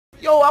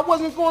Yo, I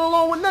wasn't going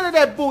along with none of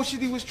that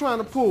bullshit he was trying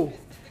to pull.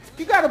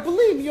 You gotta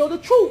believe me, yo, the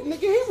truth,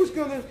 nigga, he was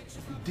gonna...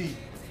 D,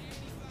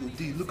 yo,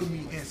 D, look at me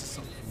and answer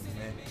something for me,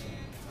 man.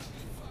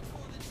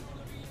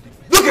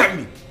 Look at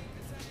me!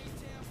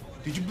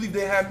 Did you believe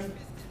they had me?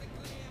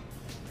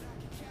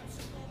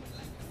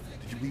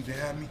 Did you believe they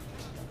had me?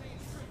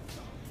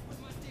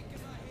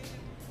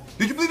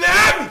 Did you believe they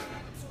had me?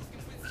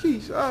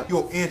 Please,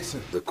 Yo, answer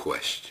the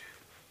question.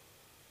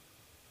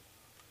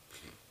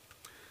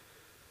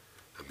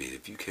 I mean,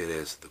 if you can't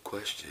answer the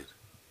question,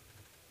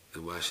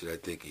 then why should I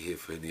think you're here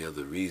for any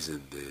other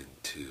reason than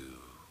to,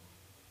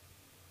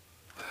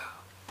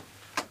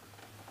 well,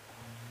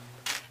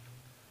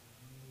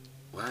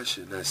 why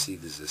shouldn't I see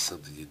this as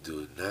something you're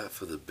doing not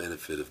for the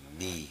benefit of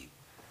me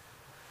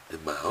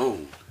and my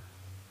own,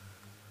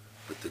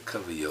 but to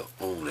cover your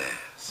own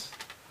ass?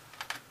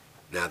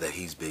 Now that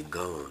he's been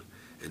gone,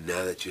 and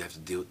now that you have to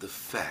deal with the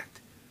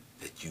fact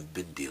that you've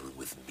been dealing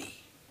with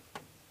me.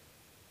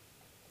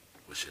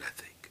 What should I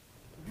think?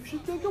 you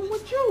should think I'm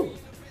with you.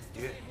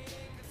 Yeah.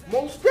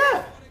 Most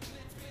deaf.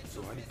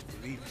 So I need to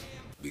believe you.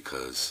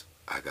 Because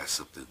I got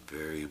something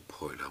very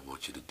important I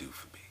want you to do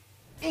for me.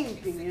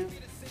 Anything, man.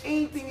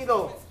 Anything at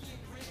all.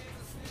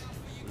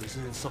 Well,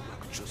 isn't something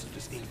I can trust in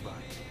just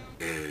anybody?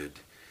 And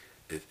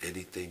if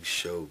anything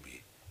showed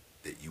me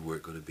that you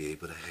weren't going to be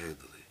able to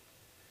handle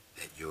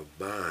it, that your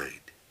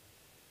mind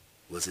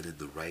wasn't in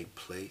the right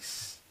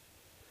place.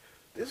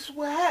 This is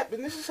what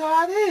happened. This is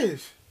how it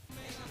is.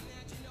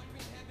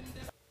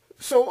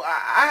 So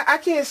I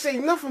can't say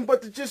nothing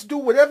but to just do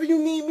whatever you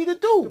need me to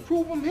do. To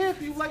prove I'm here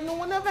for you like no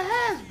one ever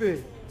has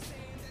been.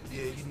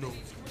 Yeah, you know,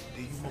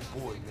 D, you my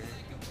boy,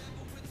 man.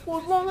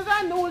 For as long as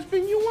I know, it's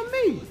been you and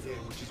me. Yeah,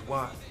 which is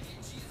why,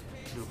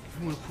 you know, if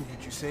you want to prove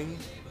what you're saying,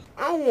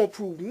 I don't want to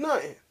prove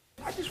nothing.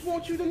 I just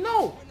want you to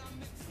know.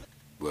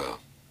 Well,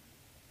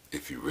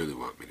 if you really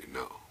want me to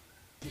know.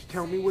 Just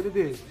tell me what it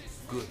is.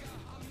 good.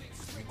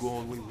 Because if we go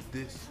all the way with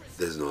this,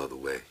 There's no other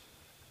way.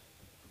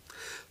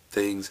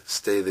 Things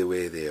stay the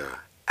way they are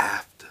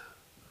after,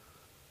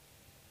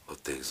 or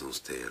things don't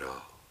stay at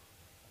all.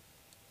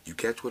 You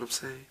catch what I'm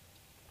saying?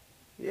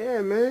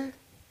 Yeah, man.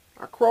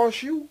 I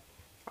cross you.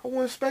 I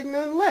wouldn't expect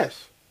nothing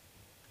less.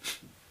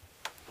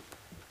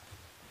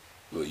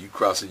 Well, you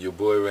crossing your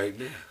boy right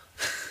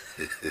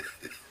now.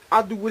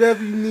 I'll do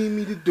whatever you need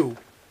me to do.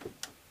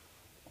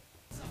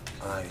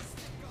 alright,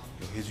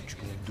 yo, here's what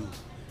you're gonna do.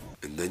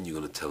 And then you're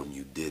going to tell him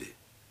you did it.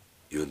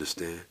 You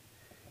understand?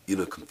 You're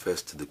going to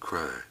confess to the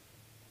crime.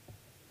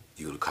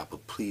 You're going to cop a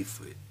plea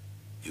for it.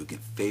 You'll get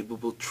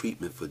favorable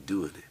treatment for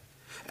doing it.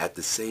 At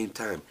the same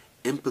time,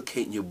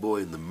 implicating your boy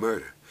in the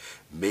murder.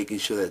 Making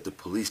sure that the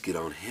police get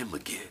on him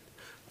again.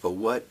 For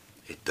what?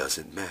 It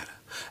doesn't matter.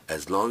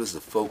 As long as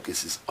the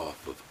focus is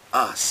off of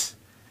us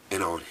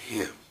and on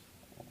him.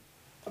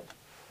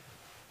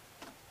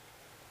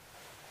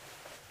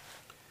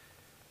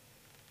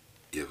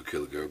 You ever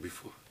kill a girl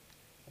before?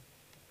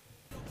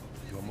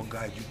 Yo, I'm gonna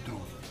guide you through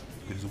it.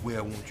 But there's a way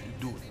I want you to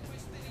do it.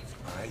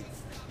 Alright?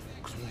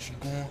 Because once you're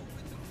gone,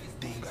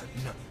 they ain't got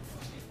nothing.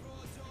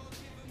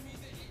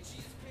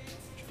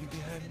 You think they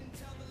had me?